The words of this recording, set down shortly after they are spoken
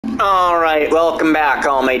Alright, welcome back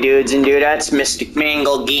all my dudes and dudettes. Mystic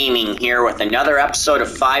Mangle Gaming here with another episode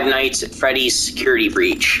of Five Nights at Freddy's Security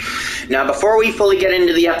Breach. Now before we fully get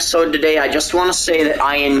into the episode today, I just want to say that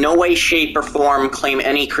I in no way, shape, or form claim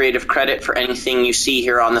any creative credit for anything you see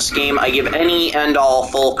here on this game. I give any and all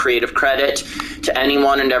full creative credit to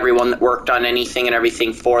anyone and everyone that worked on anything and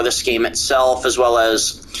everything for this game itself, as well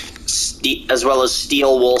as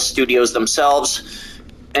Steel Wool Studios themselves.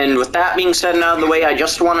 And with that being said and out of the way, I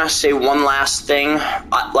just want to say one last thing.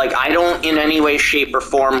 I don't in any way, shape, or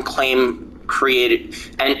form claim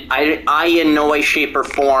I in no way, shape, or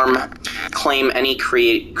form claim any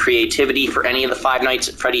creativity for any of the Five Nights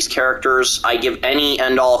at Freddy's characters. I give any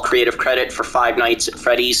and all creative credit for Five Nights at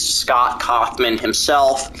Freddy's to Scott Kaufman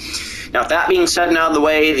himself. Now, with that being said and out of the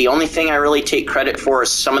way, the only thing I really take credit for is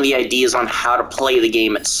some of the ideas on how to play the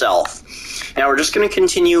game itself. Now, we're just going to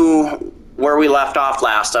continue where we left off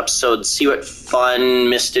last episode, see what fun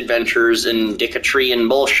misadventures and dicketry and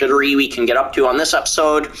bullshittery we can get up to on this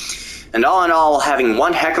episode. And all in all, having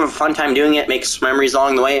one heck of a fun time doing it, make some memories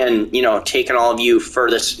along the way, and, you know, taking all of you for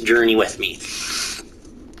this journey with me.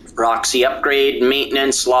 Roxy upgrade,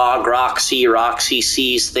 maintenance log, Roxy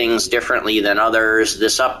sees things differently than others.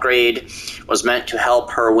 This upgrade was meant to help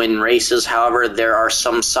her win races, however, there are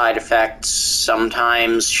some side effects.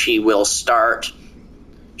 Sometimes she will stare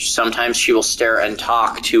and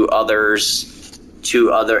talk to other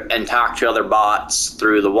bots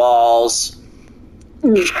through the walls.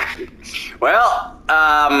 Well,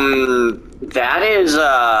 that is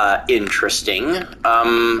interesting.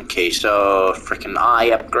 Okay, so freaking eye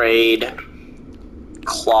upgrade,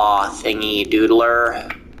 claw thingy doodler.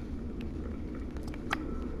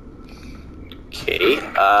 Okay,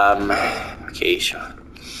 okay, so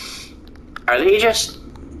are they just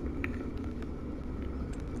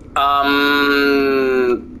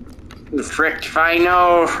frick if I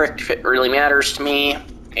know, frick if it really matters to me.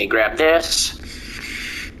 Okay, grab this.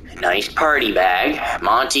 Nice party bag.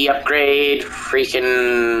 Monty upgrade,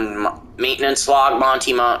 freaking maintenance log,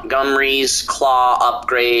 Monty Montgomery's claw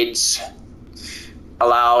upgrades.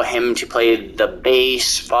 Allow him to play the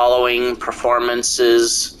bass following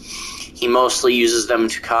performances. He mostly uses them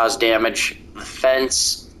to cause damage. The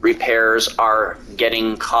fence repairs are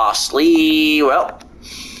getting costly. Well,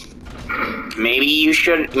 maybe you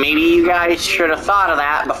guys should have thought of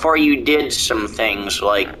that before you did some things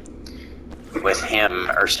like with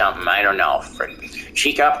him or something. I don't know.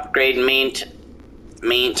 Chica upgrade maint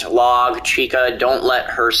log. Chica, don't let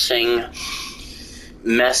her sing.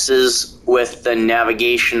 Messes with the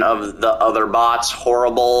navigation of the other bots.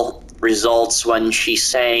 Horrible results when she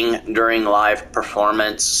sang during live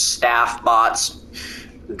performance. Staff bots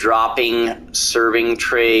dropping serving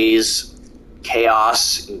trays.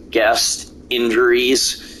 Chaos guest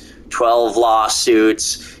injuries. 12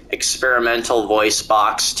 lawsuits. Experimental voice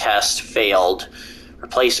box test failed.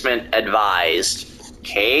 Replacement advised.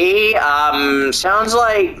 Okay, sounds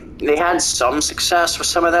like they had some success with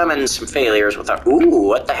some of them and some failures with them. Ooh,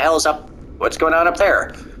 what the hell is up? What's going on up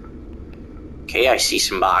there? Okay, I see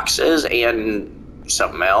some boxes and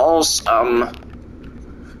something else. Oh,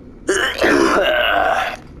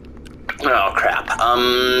 crap.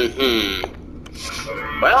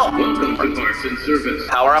 Well,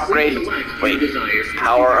 power upgrade. Wait,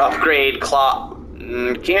 power upgrade claw.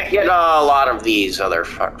 Can't get a lot of these other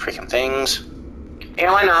freaking things.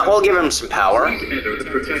 Yeah, why not? We'll give him some power. Enter the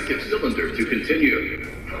protective cylinder to continue.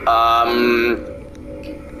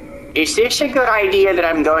 Is this a good idea that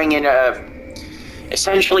I'm going in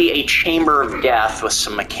essentially a chamber of death with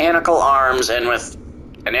some mechanical arms and with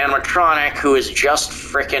an animatronic who is just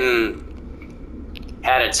frickin'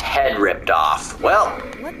 had its head ripped off? Well,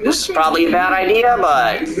 this is probably a bad idea,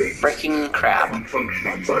 but freaking crap.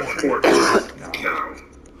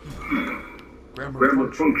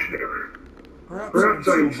 Grammar functionary. Perhaps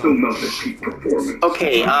I am still not at peak performance.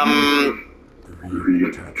 Okay, Reattach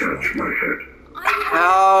my head.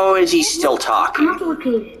 how is he still talking?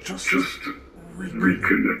 Just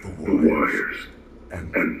reconnect the wires.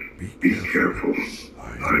 And be careful.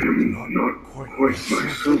 I am not quite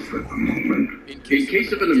myself at the moment. In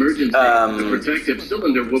case of an emergency, the protective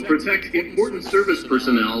cylinder will protect important service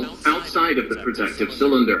personnel outside of the protective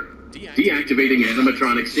cylinder. Deactivating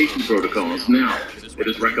animatronic safety protocols now. It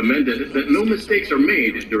is recommended that no mistakes are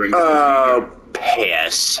made during Oh,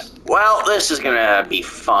 piss. Well, this is gonna be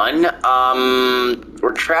fun.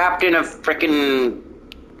 We're trapped in a frickin'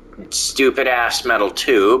 stupid-ass metal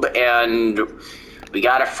tube, and we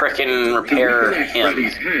gotta frickin' repair him.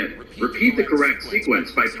 Freddy's head. Repeat the correct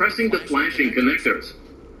sequence by pressing the flashing connectors.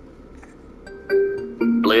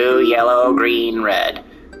 Blue, yellow, green, red.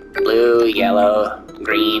 Blue, yellow,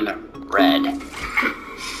 green, red.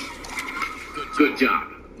 Good job.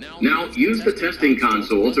 Now use the testing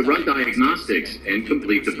console to run diagnostics and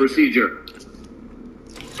complete the procedure.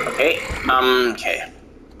 Okay, okay.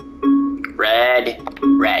 Red,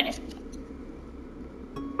 red.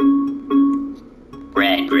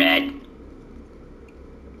 Red, red.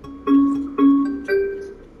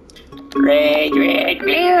 Red, red,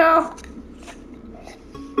 blue.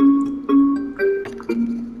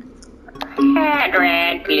 Red,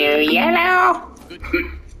 red, blue, yellow.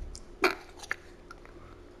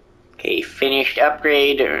 Okay, finished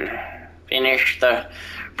upgrade. Finish the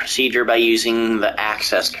procedure by using the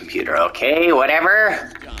access computer. Okay,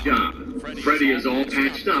 whatever. Job. Freddy is all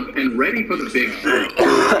patched up and ready for the big throw.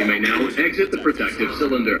 You may now exit the protective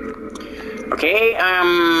cylinder. Okay,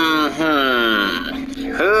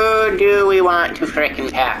 who do we want to frickin'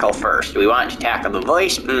 tackle first? Do we want to tackle the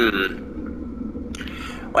voice?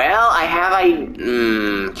 Well,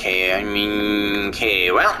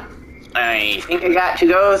 okay, well, I think I got to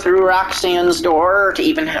go through Roxanne's door to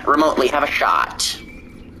even remotely have a shot.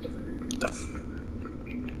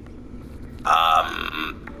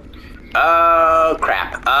 Oh,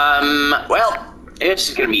 crap. Well, this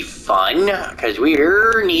is gonna be fun, because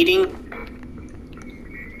we're needing...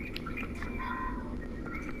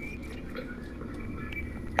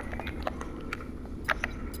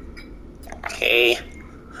 Okay.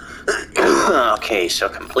 Okay, so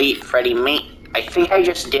complete Freddy mate. I think I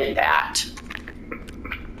just did that.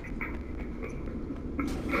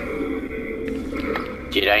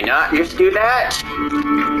 Did I not just do that?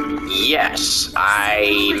 Yes,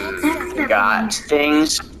 I got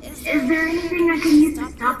things. Is there anything I can use to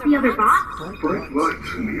stop the other bots? Bright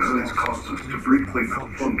lights in the eyes cause us to briefly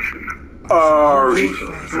malfunction. Oh, A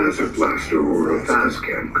phaser blaster or a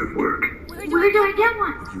phascam could work. Where do I get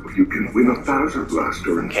one? You can win a phaser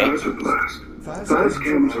blaster in Phaser Blast.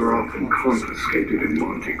 Phascams are often confiscated in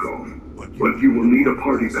Monte Golf, but you will need a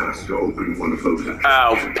party pass to open one of those.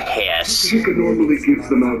 Oh, piss. Chica normally gives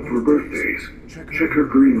them out for birthdays. Check her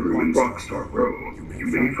green room in Rockstar Row. You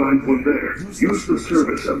may find one there. Use the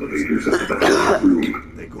service elevators at the back of the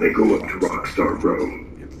room. They go up to Rockstar Row.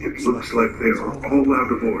 It looks like they are all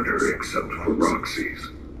out of order except for Roxy's.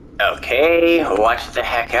 Okay, what the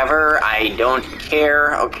heck ever. I don't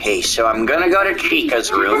care. Okay, so I'm gonna go to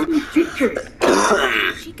Chica's room.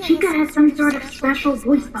 Chica has some sort of special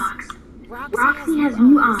voice box. Roxy has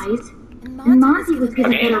new eyes, and Monty was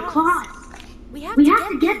given better claws. We have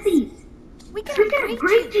to get these. We can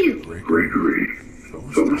upgrade you. Gregory,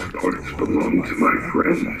 those parts belong to my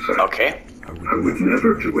friends. Okay. I would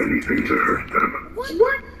never do anything to hurt them. What?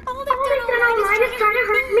 All they've done online is trying to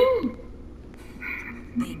hurt me.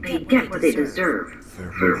 They get what they deserve.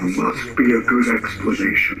 There must be a good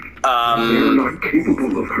explanation. They are not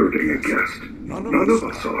capable of hurting a guest. None of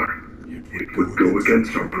us are. It would go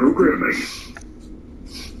against our programming.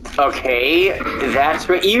 Okay, that's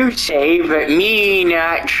what you say, but me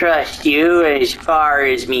not trust you as far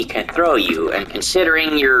as me can throw you. And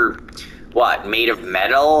considering you're, what, made of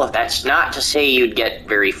metal? That's not to say you'd get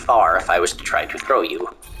very far if I was to try to throw you.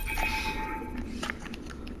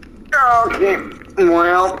 Okay,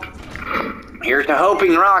 well, here's to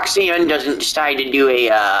hoping Roxanne doesn't decide to do a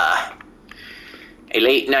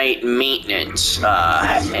late night maintenance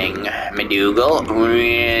thing, Medoogle,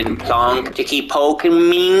 and plonk to keep poking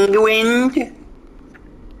me in the wind.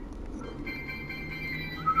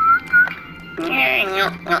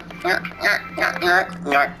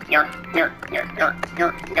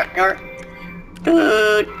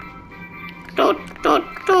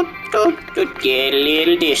 Get a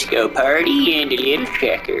little disco party and a little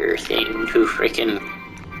checker thing to frickin'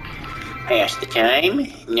 pass the time.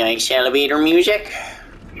 Nice elevator music.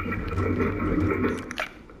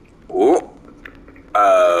 Oh.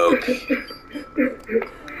 Okay.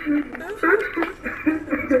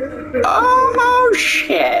 Oh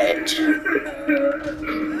shit.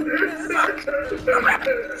 Fuck. Oh, crap.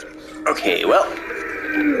 Okay, well.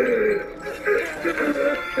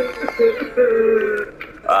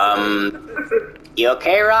 You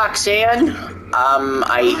okay, Roxanne?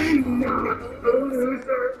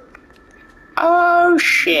 Oh,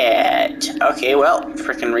 shit. Okay, well,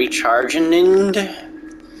 frickin' recharging and...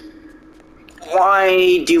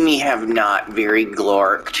 Why do me have not very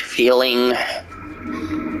glorked feeling?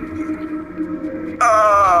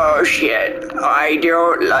 Oh, shit. I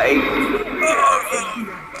don't like...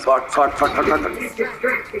 Fuck.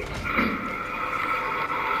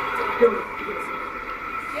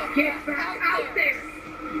 Get back out there!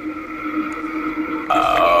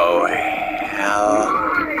 Oh, hell.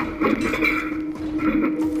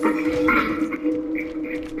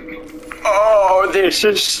 Oh, this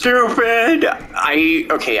is stupid.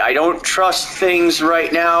 Okay, I don't trust things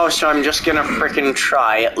right now, so I'm just gonna frickin'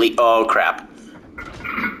 try at least. Oh, crap.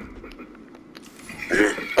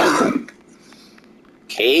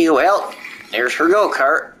 Okay, well, there's her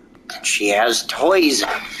go-kart. She has toys.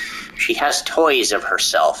 She has toys of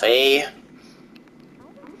herself, eh?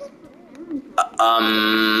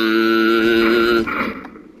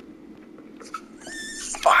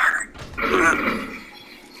 Fart.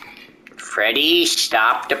 Freddy,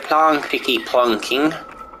 stop the plunky-plunking.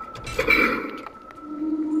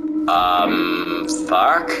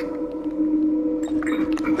 Fuck.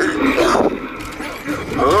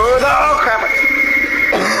 Oh, crap.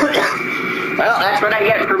 Well, that's what I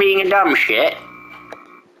get for being a dumb shit.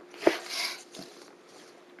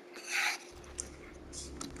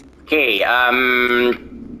 Okay,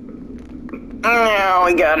 now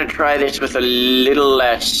we gotta try this with a little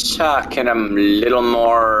less suck and a little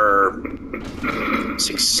more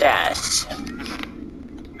success.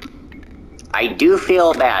 I do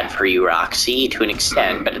feel bad for you, Roxy, to an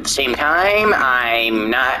extent, but at the same time, I'm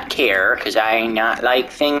not care, because I not like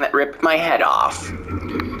thing that ripped my head off.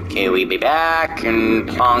 Okay, we be back and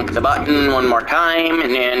plonk the button one more time,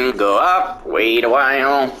 and then go up, wait a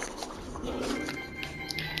while.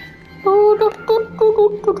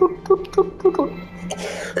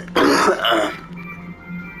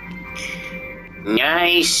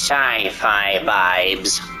 Nice sci-fi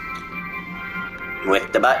vibes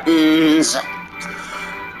with the buttons.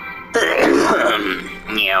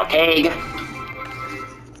 Yeah, okay.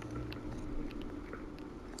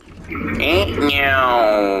 Now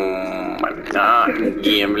I'm not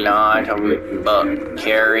give a lot of butt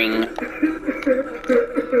caring.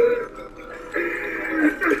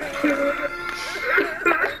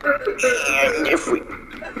 And if we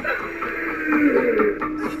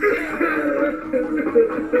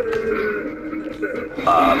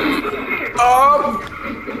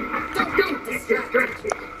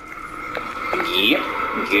Yep,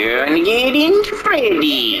 gonna get into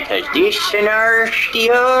Freddy, cause this nasty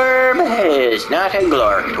herb is not a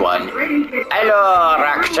glorked one. Hello,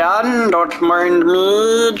 Roxanne, don't mind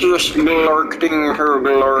me, just glorked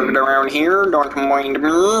around here, don't mind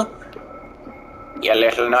me. You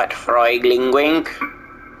little nut froigling wink.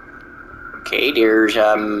 Okay, there's,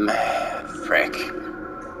 frick.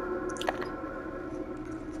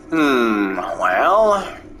 Well,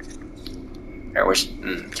 there was,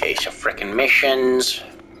 okay, so frickin' missions,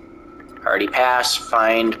 party pass,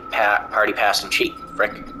 find, party pass and cheat,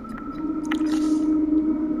 frick.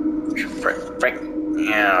 Frick,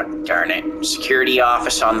 yeah, darn it. Security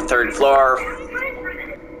office on the 3rd floor.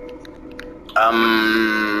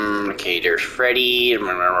 Okay, there's Freddy,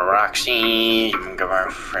 Roxy,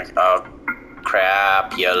 frick, oh,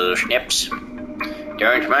 crap, you schnips.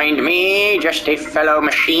 Don't mind me, just a fellow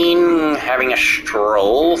machine having a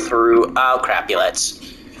stroll through... Oh, crapulets.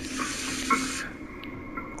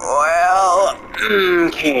 Well,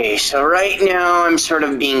 okay, so right now I'm sort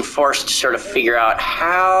of being forced to sort of figure out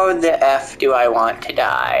how the F do I want to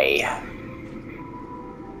die?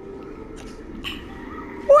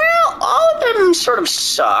 Well, all of them sort of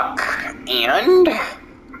suck, and...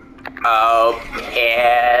 Oh,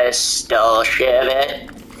 pistol shiv it.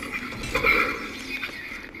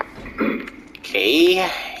 Okay,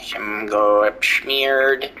 some go up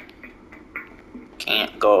smeared.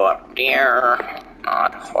 Can't go up there.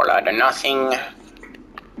 Not a whole lot of nothing.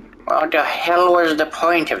 What the hell was the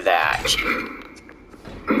point of that?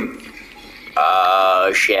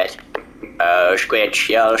 Oh, shit. Oh, squitch,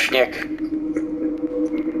 yell, schnick.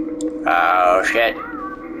 Oh, shit.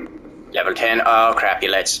 Level 10. Oh,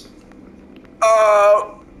 crapulets.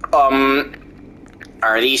 Oh,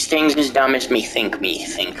 are these things as dumb as me think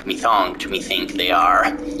they are?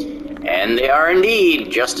 And they are indeed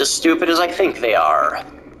just as stupid as I think they are.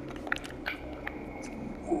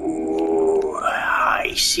 Ooh,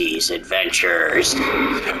 high seas adventures.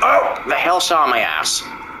 Oh, the hell saw my ass.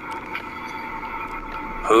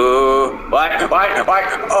 Who? What?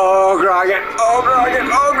 Oh, Grogget. Oh, Grogget.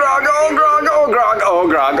 Oh, Grog. Oh, Grog. Oh, Grog. Oh,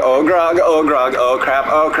 Grog. Oh, Grog. Oh, Grog. Oh, crap.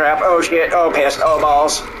 Oh, crap. Oh, shit. Oh, piss. Oh,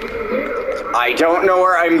 balls. I don't know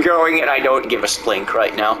where I'm going, and I don't give a splink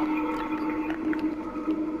right now.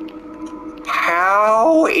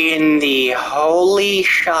 How in the holy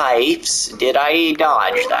shipes did I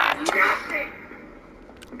dodge that? Okay,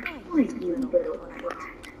 I'm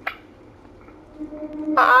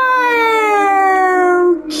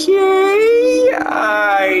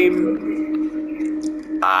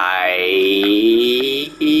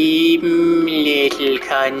little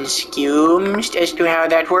confused as to how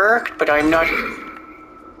that worked, but I'm not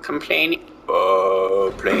complaining.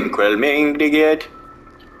 Oh,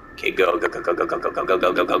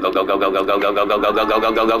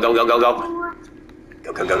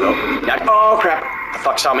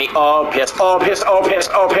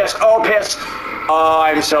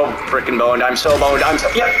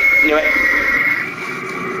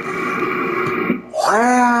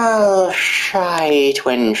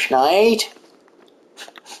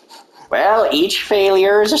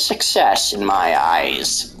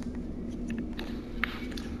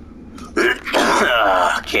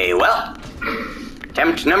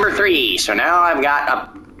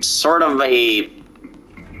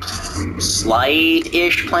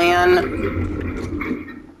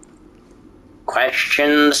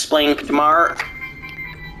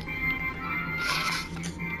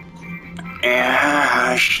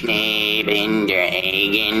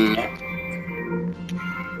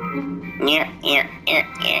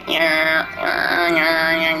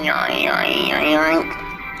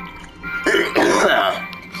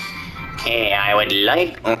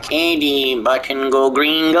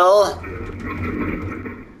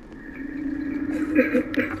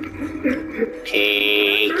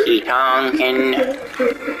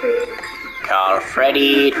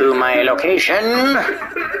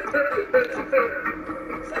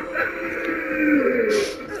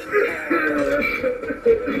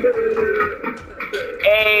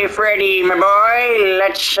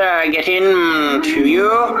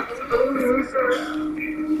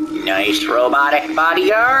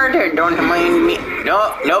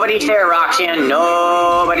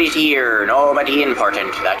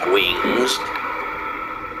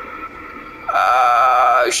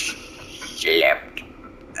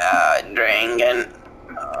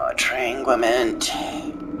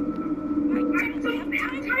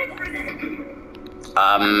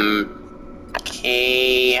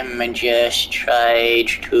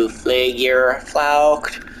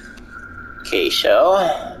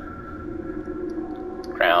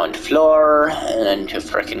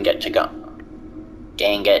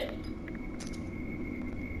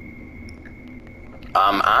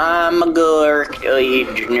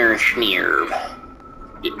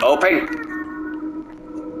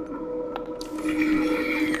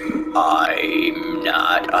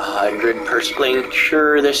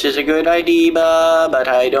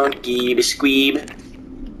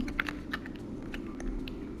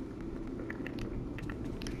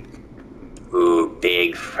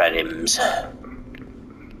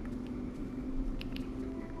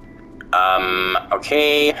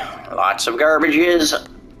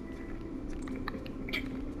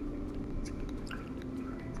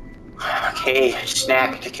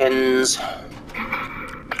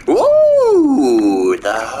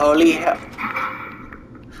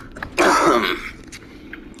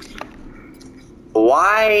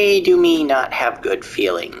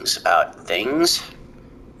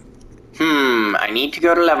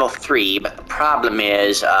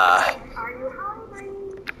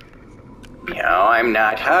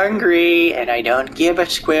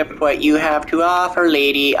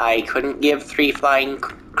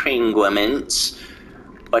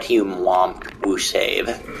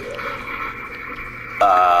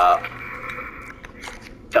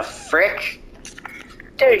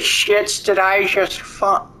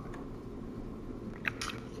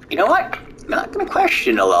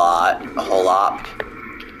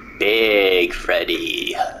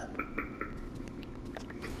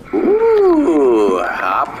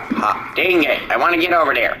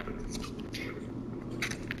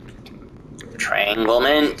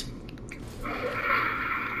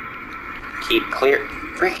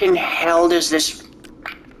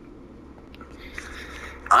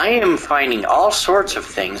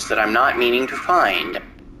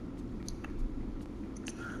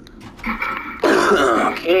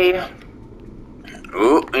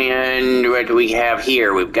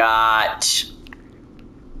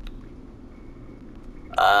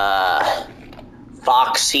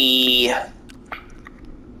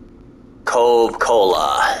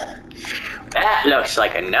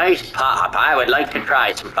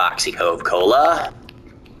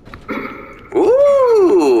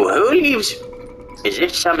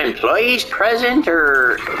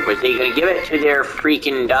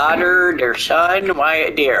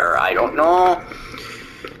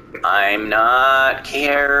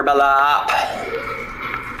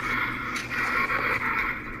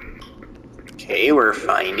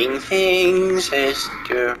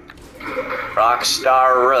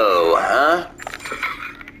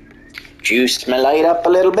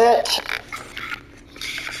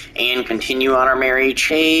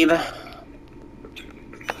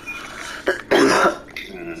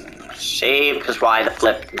 Save, because why the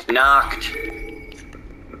flip is knocked.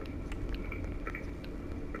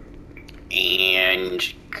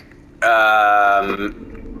 And,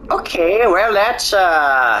 okay, well, that's,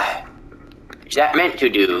 is that meant to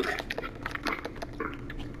do?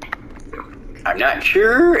 I'm not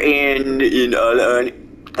sure, and,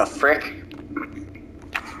 the frick?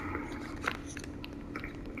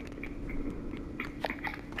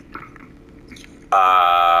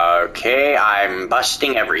 Okay, I'm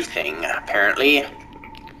busting everything, apparently.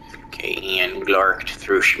 Okay, and glorked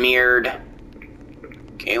through smeared.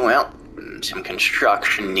 Okay, well, some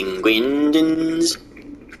construction dinguindens.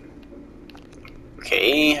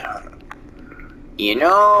 Okay. You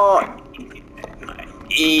know,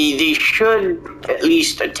 they should at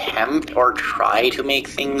least attempt or try to make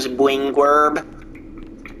things boing-werb.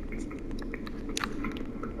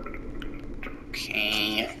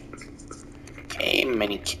 Okay. Okay,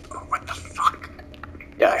 many... What the fuck?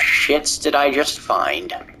 The shits did I just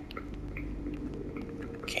find?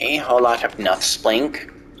 Okay, whole lot of nuth-splink.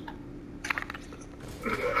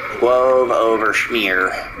 Wove over schmear.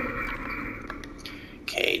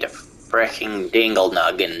 Okay, the fricking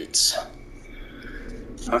dingle-nuggins.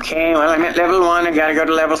 Okay, well, I'm at level 1, I gotta go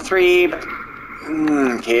to level 3, but...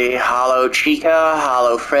 Okay, Hollow Chica,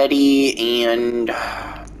 Hollow Freddy, and...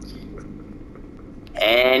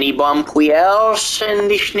 Any bumpy else in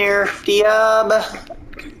the snarfdiab?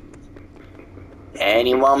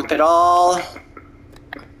 Any wump at all?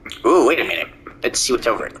 Ooh, wait a minute. Let's see what's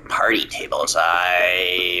over at the party tables.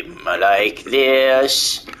 I'm like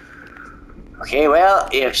this. Okay, well,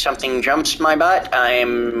 if something jumps my butt,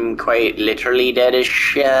 I'm quite literally dead as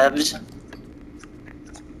shoves.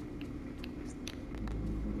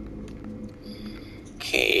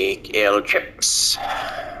 Cake, ale chips.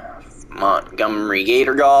 Montgomery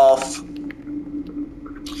Gator Golf.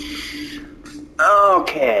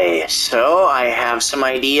 Okay, so I have some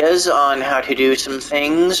ideas on how to do some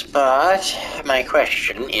things, but my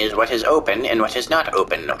question is what is open and what is not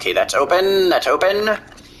open. Okay, that's open, that's open.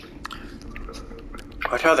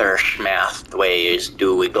 What other schmath ways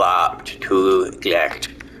do we glopt to neglect?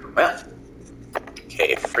 Well,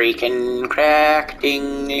 okay, freaking crack,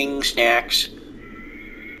 dingling snacks.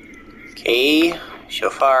 Okay, so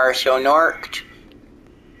far so norked.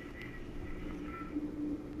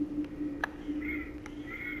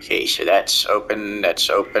 Okay, so that's open,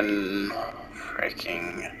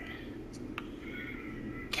 freaking...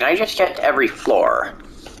 Can I just get to every floor?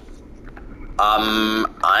 I'm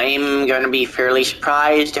gonna be fairly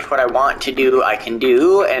surprised if what I want to do, I can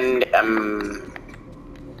do, and,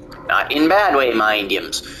 not in bad way, mind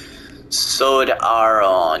yums. Sodarona.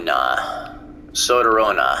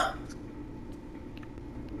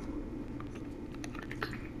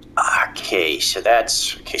 Okay, so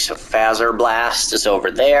that's... Okay, so Phaser Blast is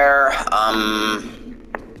over there.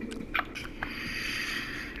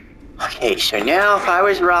 Okay, so now if I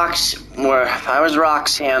was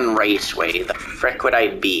Roxanne Raceway, the frick would I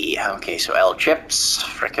be? Okay, so L Chips,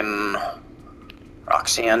 frickin'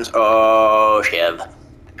 Roxanne's... Oh, Shiv.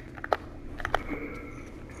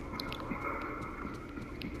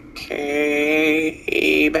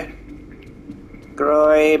 Okay,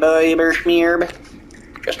 Groy, Biber, Schmearb.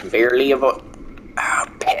 Just barely avoid... Oh,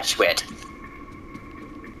 piss wit.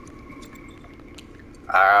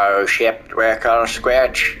 Oh, ship, wreck on a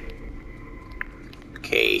scratch.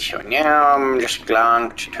 Okay, so now I'm just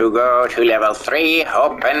going to go to level 3,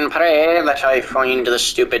 hope and pray that I find the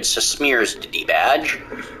stupid Smears Diddy badge.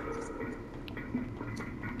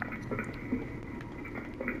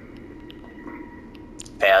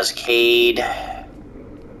 Fazcade.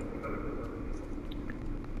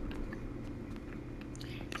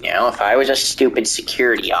 Now, if I was a stupid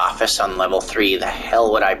security office on level 3, the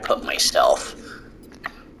hell would I put myself?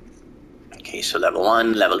 Okay, so level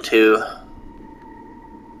 1, level 2.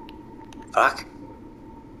 Fuck.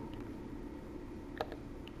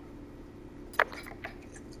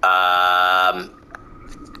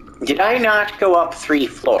 Did I not go up 3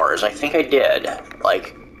 floors? I think I did.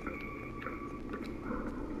 Like...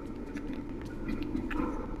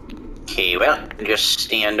 Okay, well, just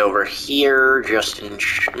stand over here, just in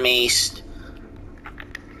schmaced.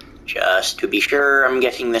 Just to be sure I'm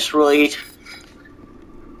getting this right.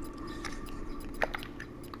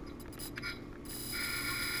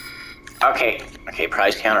 Okay,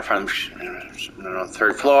 prize counter from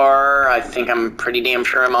 3rd floor. I think I'm pretty damn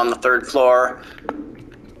sure I'm on the 3rd floor.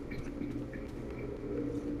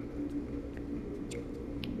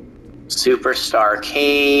 Superstar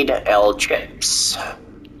Arcade, L Chips.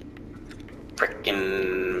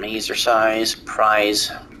 Frickin' mazer size,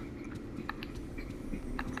 prize.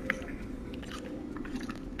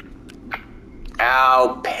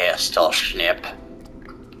 Ow, pistol snip.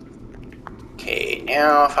 Okay,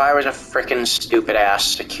 now if I was a frickin' stupid ass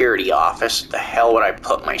security office, the hell would I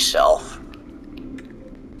put myself?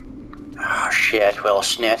 Oh shit, Will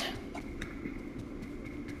Snit.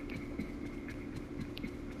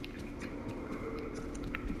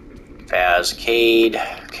 Fazcade.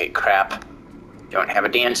 Okay, crap. Don't have a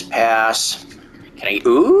dance pass. Can I?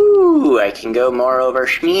 Ooh, I can go more over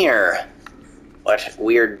Schmear. What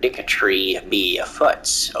weird dicketry be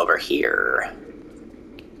afoot over here?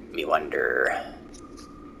 Me wonder.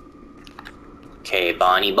 Okay,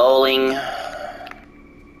 Bonnie Bowling.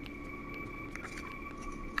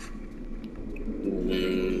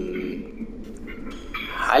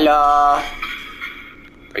 Hello.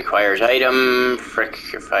 Requires item. Frick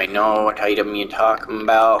if I know what item you're talking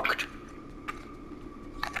about.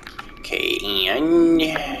 Okay, and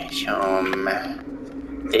some.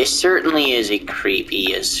 This certainly is a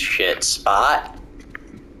creepy as shit spot.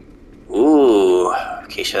 Ooh.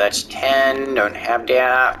 Okay, so that's 10. Don't have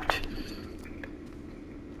that.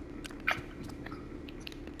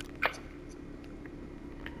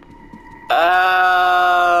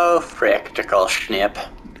 Oh, frictical snip.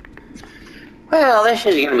 Well, this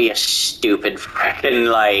is gonna be a stupid frickin'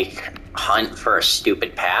 like hunt for a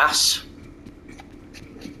stupid pass.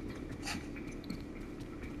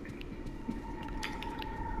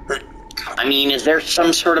 I mean, is there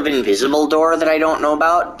some sort of invisible door that I don't know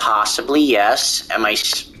about? Possibly, yes.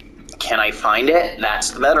 Can I find it?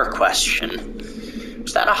 That's the better question.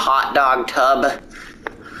 Is that a hot dog tub?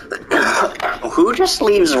 Who just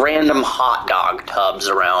leaves random hot dog tubs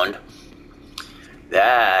around?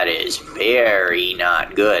 That is very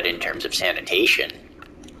not good in terms of sanitation.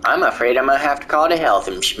 I'm afraid I'm gonna have to call the health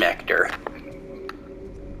inspector.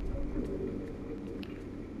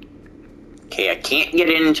 Okay, I can't get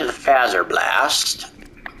into the Phaser Blast.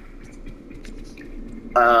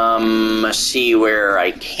 Let's see where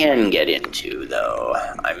I can get into, though.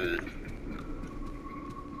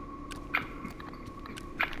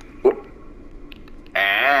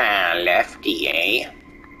 Lefty, eh?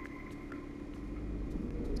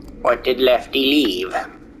 What did Lefty leave?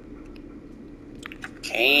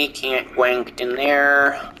 Okay, can't wank in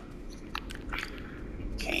there.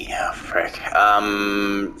 Okay, frick.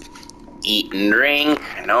 Eat and drink.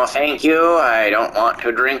 No, thank you. I don't want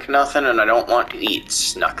to drink nothing, and I don't want to eat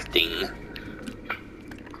snuckthing.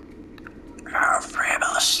 Oh,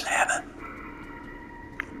 fabulous slab.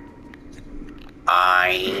 I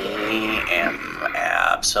am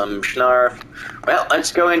some schnarf. Well,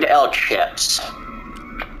 let's go into L chips.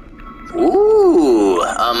 Ooh,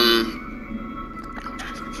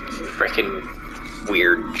 frickin'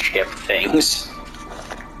 weird chip things.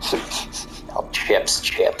 L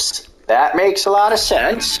chips. That makes a lot of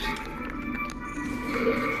sense.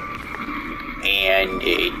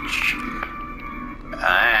 Bandage.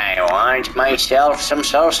 I want myself some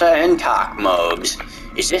salsa and talk mobs.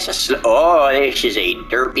 Is this oh, this is a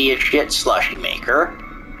derpy as shit slushy maker.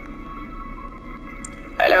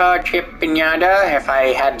 Hello, Chip Pinata. If I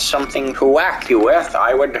had something to whack you with,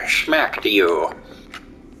 I would smack to you.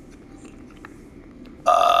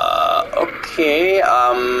 Okay,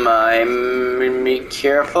 I'm be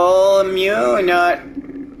careful, Mew, not...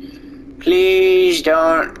 Please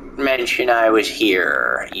don't mention I was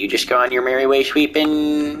here. You just go on your merry way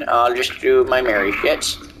sweeping, I'll just do my merry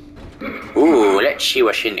shits. Ooh, let's see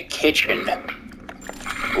what's in the kitchen.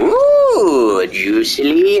 Ooh,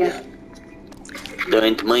 juicily.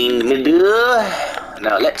 Don't mind me, do.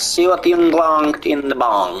 Now let's see what you unglonged in the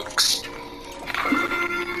bonks.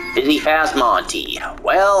 Busy Fast Monty.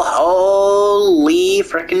 Well, holy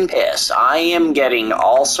frickin' piss. I am getting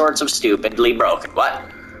all sorts of stupidly broken. What?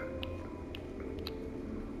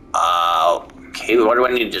 Okay, what do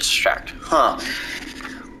I need to distract? Huh.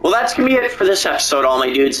 Well, that's gonna be it for this episode, all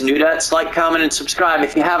my dudes and dudettes. Like, comment, and subscribe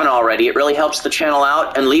if you haven't already. It really helps the channel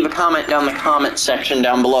out. And leave a comment down in the comment section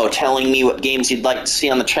down below telling me what games you'd like to see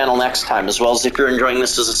on the channel next time, as well as if you're enjoying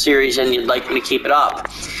this as a series and you'd like me to keep it up.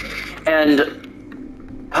 And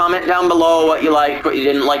comment down below what you liked, what you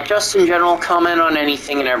didn't like. Just in general, comment on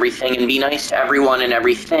anything and everything, and be nice to everyone and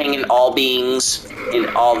everything and all beings in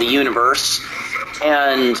all the universe.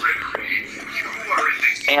 And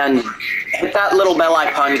hit that little bell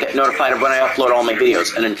icon to get notified of when I upload all my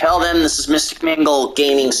videos. And until then, this is Mystic Mangle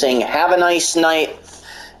Gaming saying have a nice night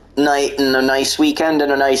and a nice weekend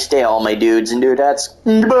and a nice day, all my dudes and dudettes.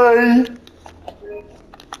 Bye!